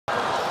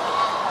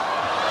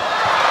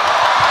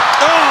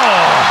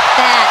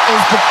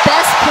is the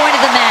best point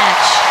of the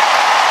match.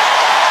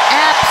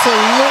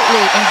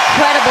 Absolutely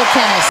incredible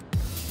tennis.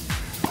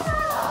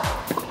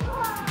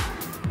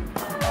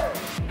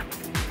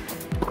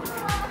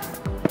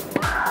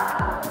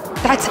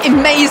 That's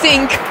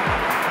amazing.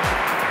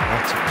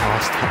 What a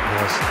pass that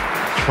was.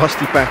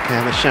 Trusty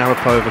backhand of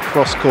Sharapova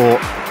cross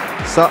court.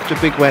 Such a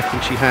big weapon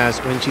she has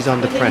when she's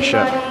under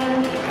pressure.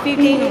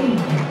 Brilliant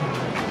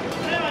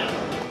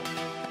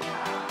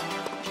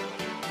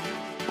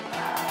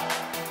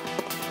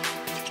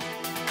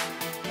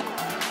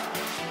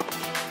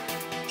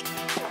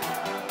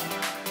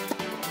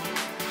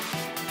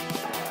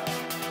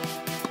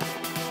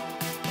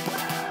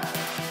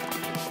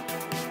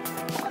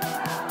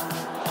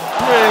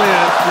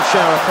from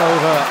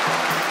Sharapova.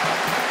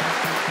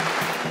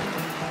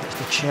 It's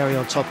the cherry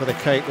on top of the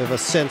cake with a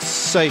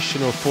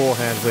sensational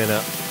forehand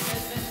winner.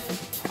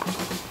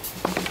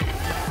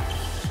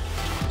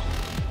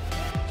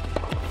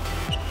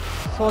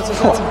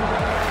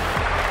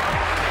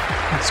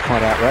 That's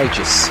quite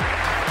outrageous.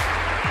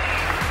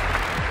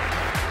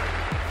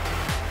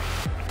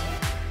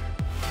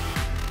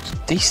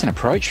 Decent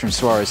approach from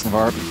Suarez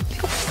Navarro.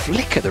 Little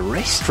flick of the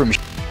wrist from.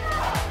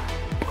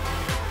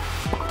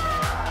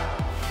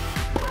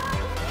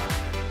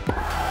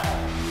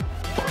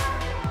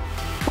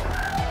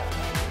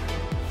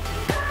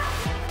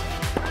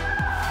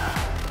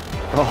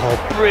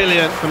 Oh,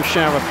 brilliant from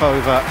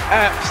Sharapova.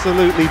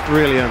 Absolutely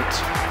brilliant.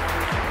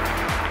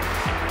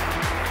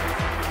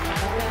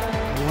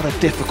 What a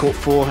difficult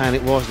forehand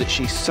it was that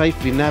she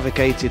safely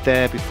navigated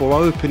there before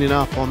opening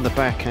up on the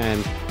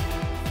backhand.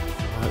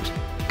 Oh, it was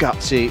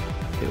gutsy,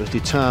 it was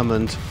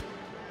determined,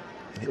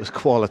 and it was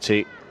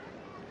quality.